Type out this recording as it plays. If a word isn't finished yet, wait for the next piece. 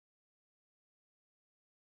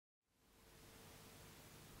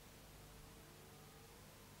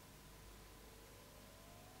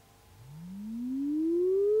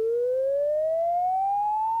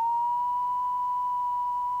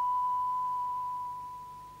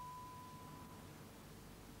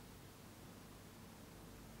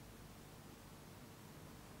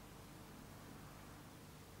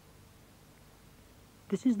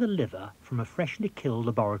This is the liver from a freshly killed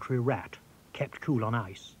laboratory rat, kept cool on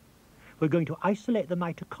ice. We're going to isolate the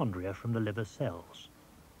mitochondria from the liver cells.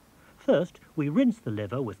 First, we rinse the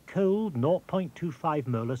liver with cold 0.25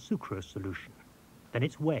 molar sucrose solution. Then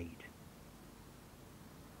it's weighed.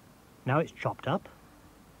 Now it's chopped up.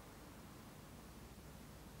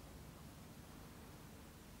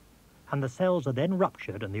 And the cells are then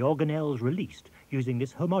ruptured and the organelles released using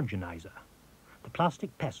this homogenizer. The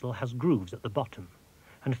plastic pestle has grooves at the bottom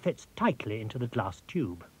and fits tightly into the glass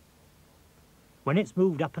tube. When it's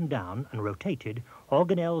moved up and down and rotated,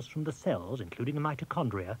 organelles from the cells, including the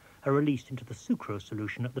mitochondria, are released into the sucrose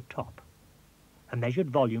solution at the top. A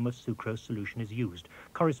measured volume of sucrose solution is used,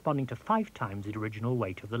 corresponding to 5 times the original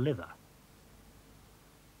weight of the liver.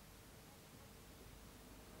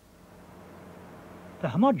 The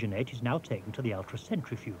homogenate is now taken to the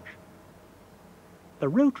ultracentrifuge. The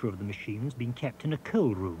rotor of the machine is being kept in a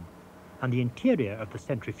cold room, and the interior of the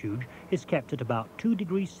centrifuge is kept at about 2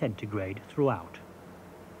 degrees centigrade throughout.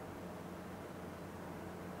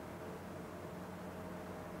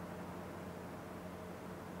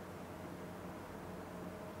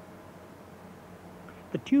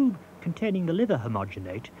 The tube containing the liver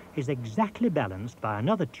homogenate is exactly balanced by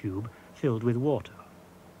another tube filled with water.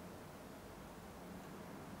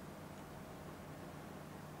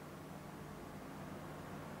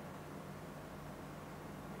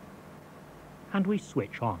 And we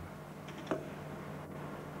switch on.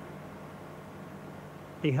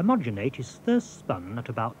 The homogenate is first spun at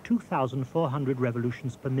about 2,400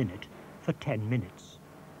 revolutions per minute for 10 minutes.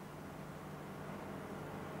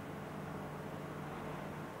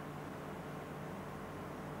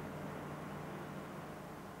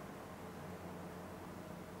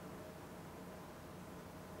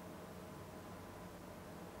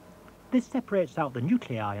 This separates out the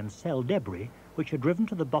nuclei and cell debris, which are driven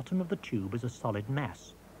to the bottom of the tube as a solid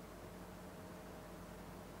mass.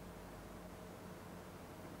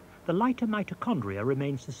 The lighter mitochondria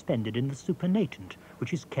remain suspended in the supernatant,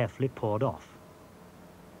 which is carefully poured off.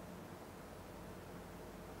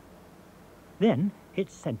 Then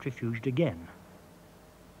it's centrifuged again.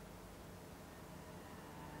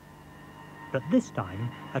 But this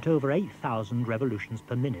time at over 8,000 revolutions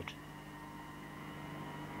per minute.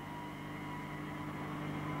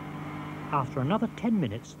 After another 10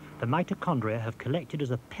 minutes, the mitochondria have collected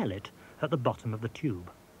as a pellet at the bottom of the tube.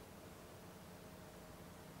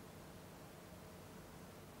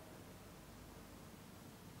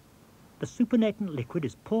 The supernatant liquid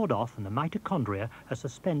is poured off and the mitochondria are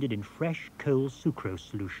suspended in fresh, cold sucrose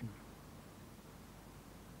solution.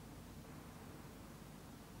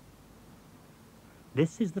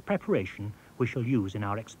 This is the preparation we shall use in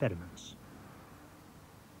our experiments.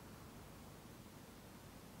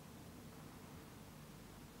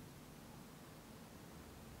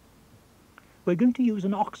 We're going to use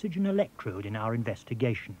an oxygen electrode in our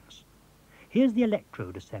investigations. Here's the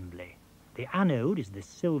electrode assembly. The anode is this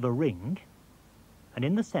silver ring, and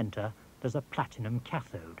in the centre there's a platinum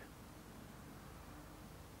cathode.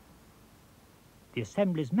 The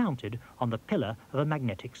assembly is mounted on the pillar of a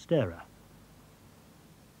magnetic stirrer.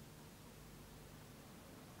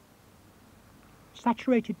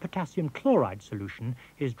 Saturated potassium chloride solution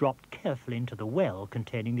is dropped carefully into the well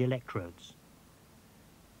containing the electrodes.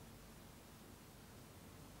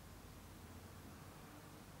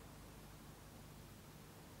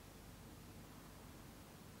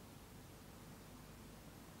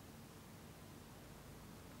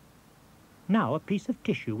 Now a piece of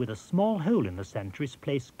tissue with a small hole in the centre is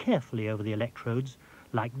placed carefully over the electrodes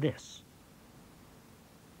like this.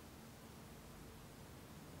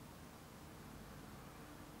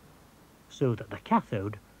 So that the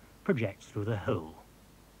cathode projects through the hole.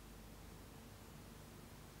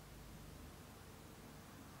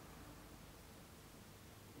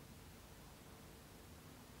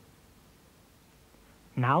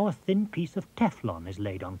 Now a thin piece of Teflon is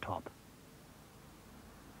laid on top.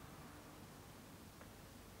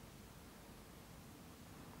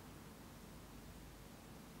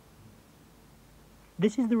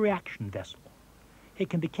 This is the reaction vessel. It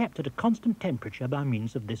can be kept at a constant temperature by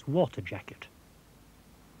means of this water jacket.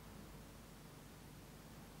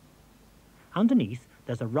 Underneath,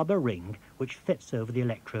 there's a rubber ring which fits over the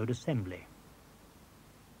electrode assembly.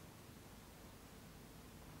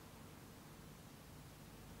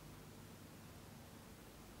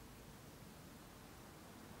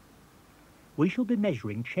 We shall be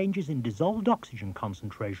measuring changes in dissolved oxygen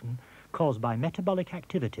concentration caused by metabolic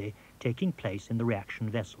activity taking place in the reaction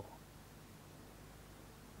vessel.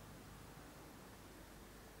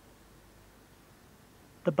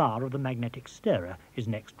 The bar of the magnetic stirrer is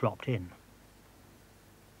next dropped in.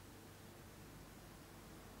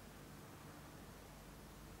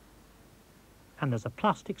 and there's a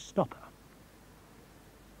plastic stopper.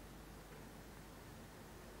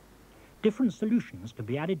 Different solutions can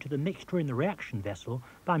be added to the mixture in the reaction vessel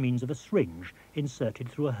by means of a syringe inserted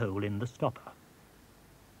through a hole in the stopper.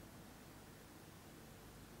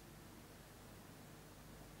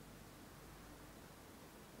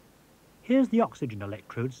 Here's the oxygen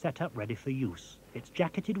electrode set up ready for use. It's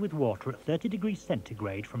jacketed with water at 30 degrees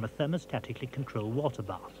centigrade from a thermostatically controlled water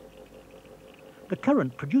bath. The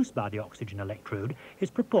current produced by the oxygen electrode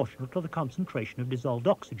is proportional to the concentration of dissolved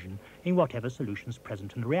oxygen in whatever solution is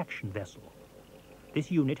present in the reaction vessel.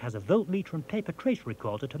 This unit has a voltmeter and paper trace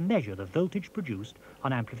recorder to measure the voltage produced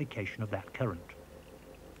on amplification of that current.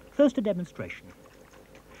 First, a demonstration.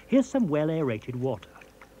 Here's some well-aerated water.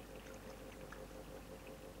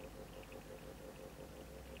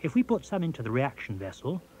 If we put some into the reaction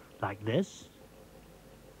vessel, like this,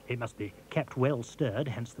 it must be kept well stirred,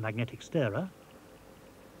 hence the magnetic stirrer.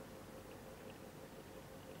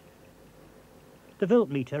 The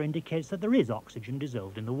voltmeter indicates that there is oxygen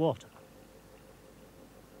dissolved in the water.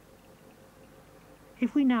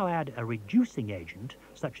 If we now add a reducing agent,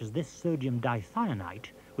 such as this sodium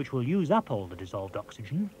dithionite, which will use up all the dissolved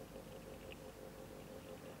oxygen,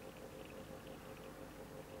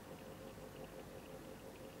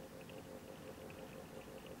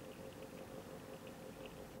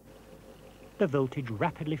 the voltage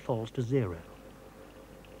rapidly falls to zero.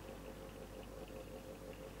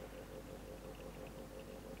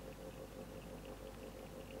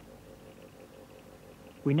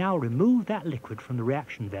 We now remove that liquid from the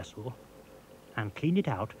reaction vessel and clean it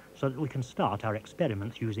out so that we can start our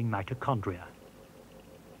experiments using mitochondria.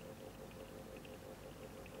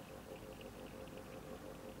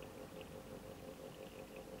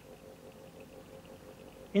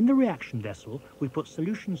 In the reaction vessel, we put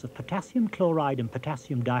solutions of potassium chloride and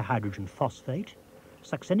potassium dihydrogen phosphate,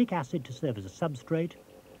 succinic acid to serve as a substrate,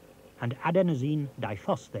 and adenosine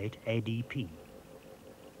diphosphate, ADP.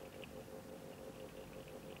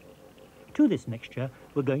 To this mixture,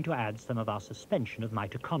 we're going to add some of our suspension of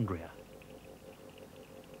mitochondria.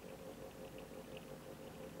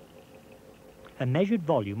 A measured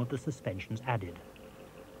volume of the suspension is added.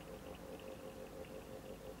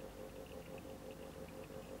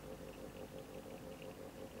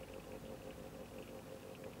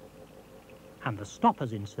 And the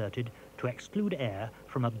stoppers inserted to exclude air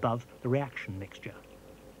from above the reaction mixture.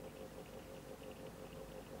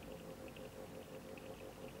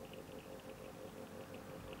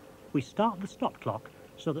 We start the stop clock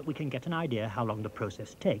so that we can get an idea how long the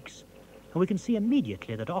process takes, and we can see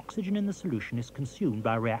immediately that oxygen in the solution is consumed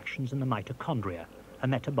by reactions in the mitochondria, a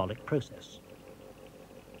metabolic process.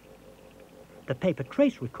 The paper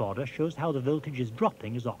trace recorder shows how the voltage is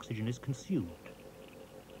dropping as oxygen is consumed.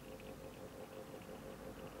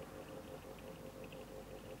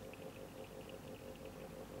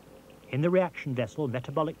 In the reaction vessel,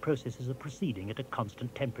 metabolic processes are proceeding at a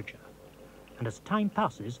constant temperature. And as time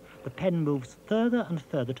passes, the pen moves further and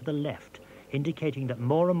further to the left, indicating that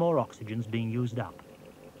more and more oxygen is being used up.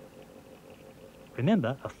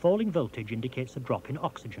 Remember, a falling voltage indicates a drop in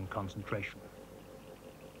oxygen concentration.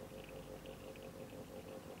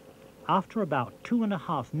 After about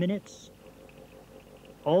 2.5 minutes,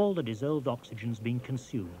 all the dissolved oxygen has been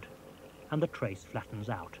consumed, and the trace flattens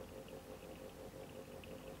out.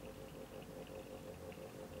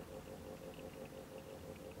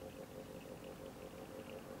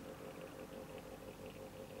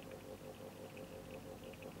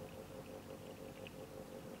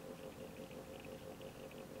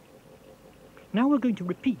 Now we're going to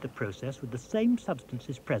repeat the process with the same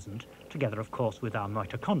substances present, together of course with our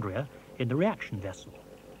mitochondria, in the reaction vessel.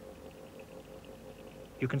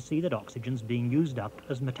 You can see that oxygen's being used up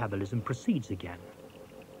as metabolism proceeds again.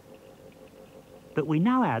 But we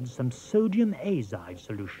now add some sodium azide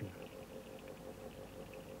solution.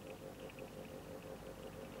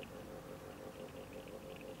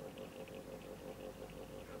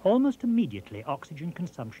 Almost immediately, oxygen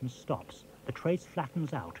consumption stops. The trace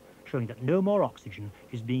flattens out, showing that no more oxygen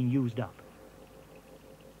is being used up.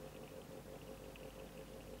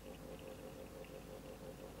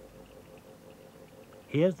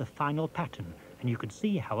 Here's the final pattern, and you can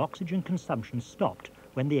see how oxygen consumption stopped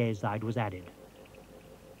when the azide was added.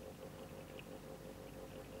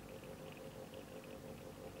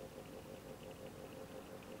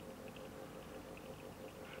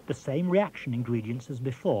 The same reaction ingredients as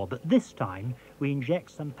before, but this time we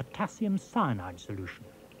inject some potassium cyanide solution.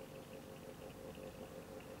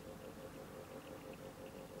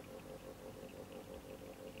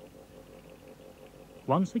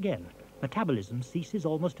 Once again, Metabolism ceases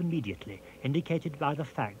almost immediately, indicated by the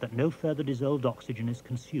fact that no further dissolved oxygen is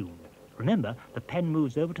consumed. Remember, the pen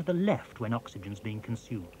moves over to the left when oxygen is being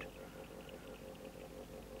consumed.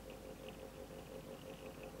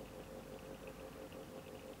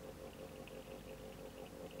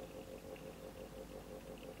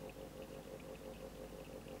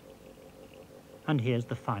 And here's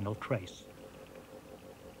the final trace.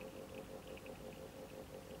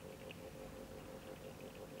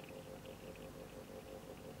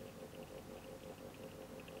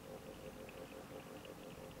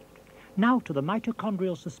 Now to the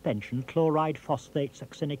mitochondrial suspension chloride, phosphate,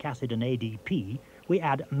 succinic acid and ADP, we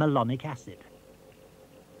add malonic acid.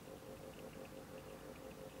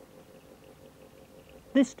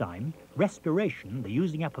 This time, respiration, the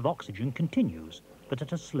using up of oxygen, continues, but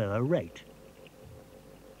at a slower rate.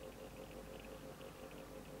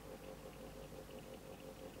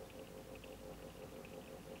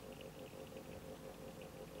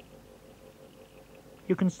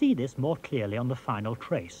 You can see this more clearly on the final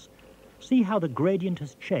trace. See how the gradient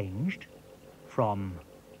has changed from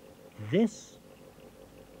this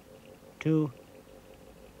to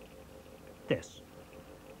this.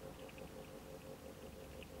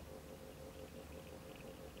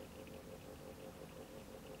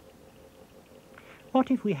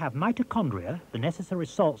 What if we have mitochondria, the necessary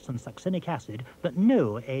salts and succinic acid, but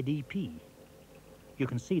no ADP? You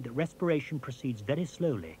can see that respiration proceeds very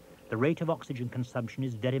slowly. The rate of oxygen consumption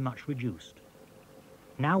is very much reduced.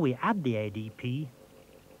 Now we add the ADP,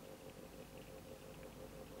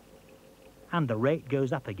 and the rate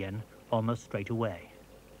goes up again almost straight away.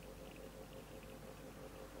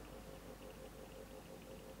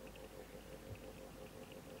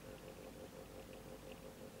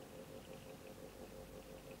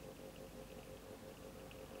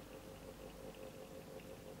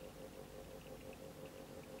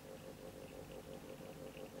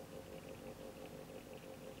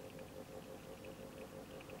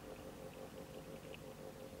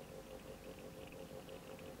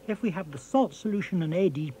 If we have the salt solution and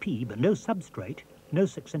ADP but no substrate, no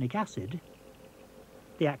succinic acid,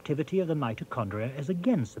 the activity of the mitochondria is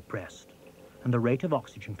again suppressed and the rate of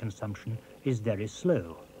oxygen consumption is very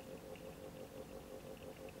slow.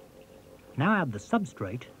 Now add the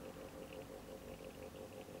substrate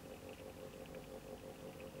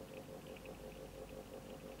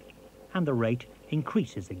and the rate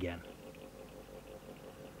increases again.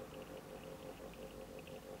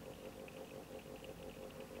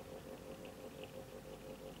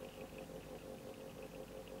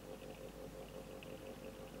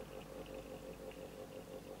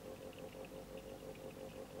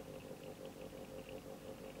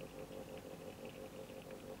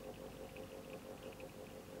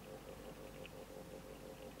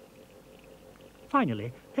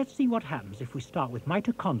 Finally, let's see what happens if we start with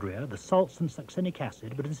mitochondria, the salts and succinic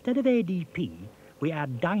acid, but instead of ADP, we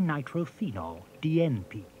add dinitrophenol,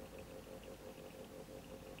 DNP.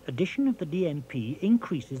 Addition of the DNP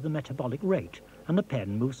increases the metabolic rate, and the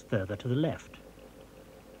pen moves further to the left.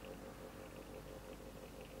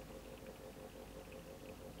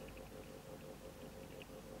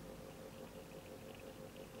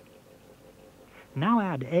 Now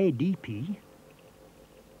add ADP,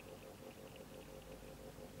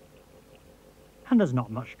 and there's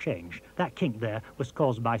not much change. That kink there was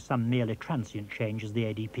caused by some merely transient change as the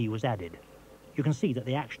ADP was added. You can see that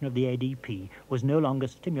the action of the ADP was no longer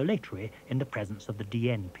stimulatory in the presence of the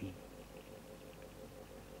DNP.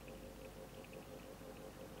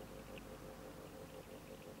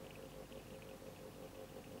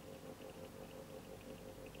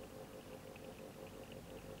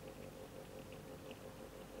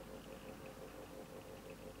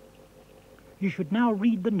 You should now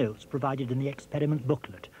read the notes provided in the experiment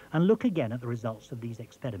booklet and look again at the results of these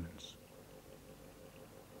experiments.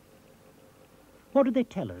 What do they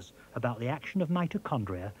tell us about the action of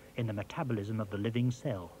mitochondria in the metabolism of the living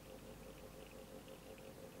cell?